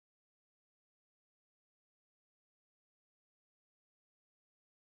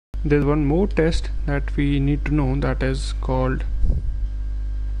There's one more test that we need to know, that is called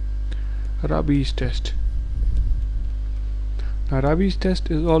Raabe's test. Now Raabe's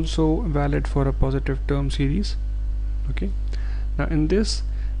test is also valid for a positive term series. Okay, now in this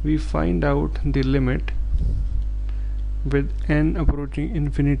we find out the limit with n approaching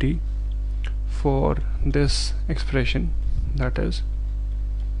infinity for this expression, that is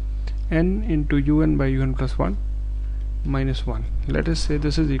n into un by un plus 1 minus 1. Let us say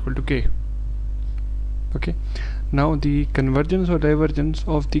this is equal to k. Okay, now the convergence or divergence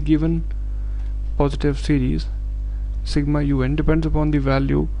of the given positive series sigma un depends upon the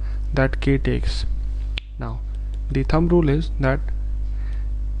value that k takes. Now the thumb rule is that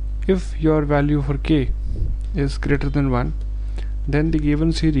if your value for k is greater than 1, then the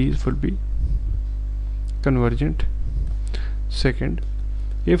given series will be convergent. Second,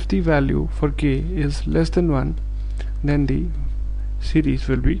 if the value for k is less than 1, then the series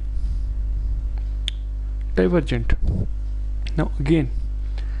will be divergent. Now again,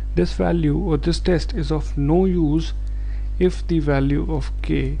 this value or this test is of no use if the value of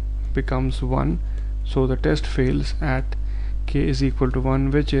k becomes 1, so the test fails at k is equal to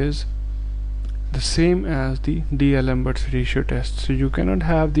 1, which is the same as the D'Alembert's ratio test. So you cannot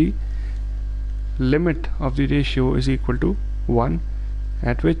have the limit of the ratio is equal to 1,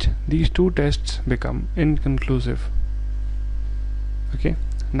 at which these two tests become inconclusive. Okay,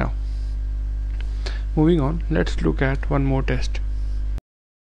 now moving on, let's look at one more test.